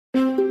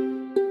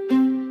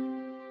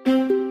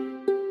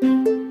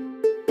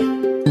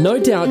No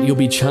doubt you'll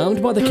be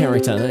charmed by the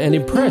character and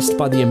impressed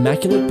by the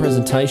immaculate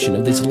presentation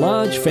of this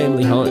large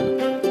family home.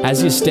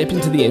 As you step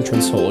into the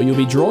entrance hall, you'll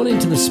be drawn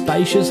into the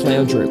spacious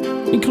lounge room,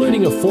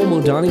 including a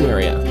formal dining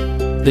area.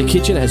 The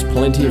kitchen has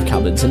plenty of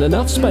cupboards and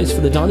enough space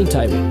for the dining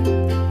table.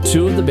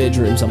 2 of the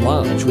bedrooms are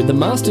large, with the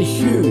master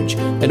huge,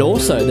 and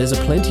also there's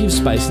plenty of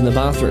space in the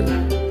bathroom.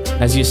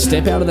 As you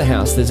step out of the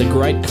house, there's a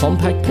great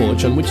compact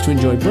porch on which to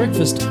enjoy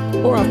breakfast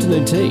or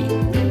afternoon tea.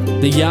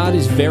 The yard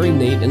is very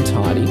neat and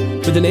tidy,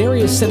 with an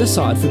area set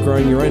aside for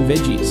growing your own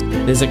veggies.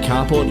 There's a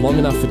carport long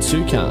enough for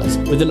 2 cars,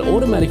 with an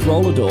automatic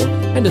roller door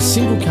and a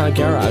single car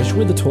garage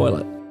with a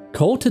toilet.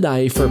 Call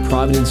today for a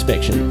private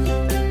inspection.